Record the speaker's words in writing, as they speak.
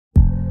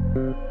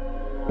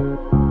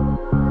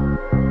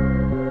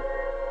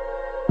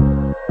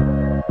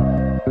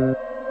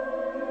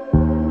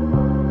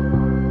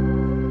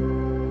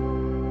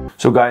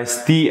So guys,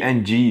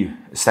 TNG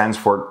stands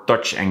for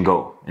touch and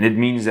go. And it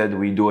means that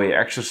we do an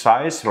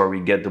exercise where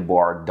we get the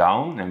bar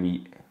down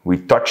and we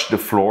touch the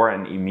floor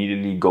and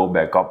immediately go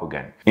back up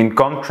again. In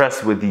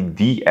contrast with the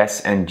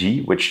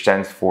DSNG, which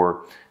stands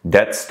for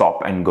dead,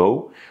 stop and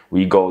go,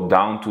 we go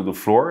down to the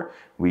floor,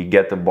 we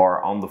get the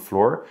bar on the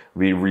floor,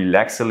 we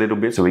relax a little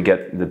bit so we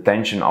get the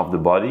tension of the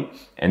body,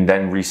 and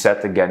then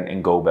reset again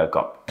and go back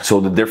up. So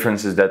the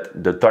difference is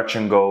that the touch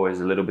and go is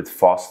a little bit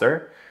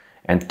faster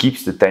and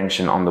keeps the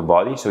tension on the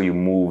body. So you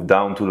move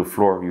down to the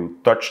floor, you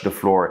touch the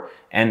floor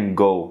and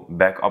go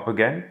back up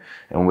again.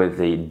 And with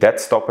a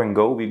dead stop and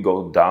go, we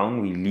go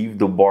down, we leave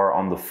the bar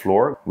on the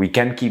floor. We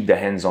can keep the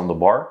hands on the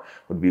bar,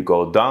 but we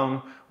go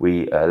down,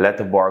 we let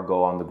the bar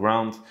go on the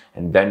ground,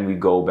 and then we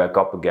go back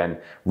up again,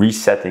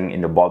 resetting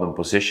in the bottom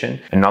position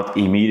and not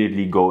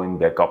immediately going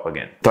back up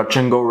again. Touch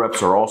and go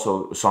reps are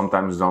also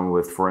sometimes done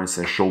with, for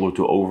instance, shoulder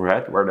to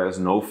overhead, where there's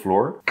no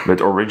floor.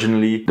 But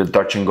originally, the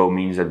touch and go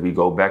means that we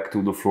go back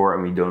to the floor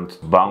and we don't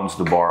bounce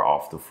the bar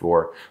off the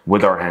floor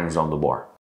with our hands on the bar.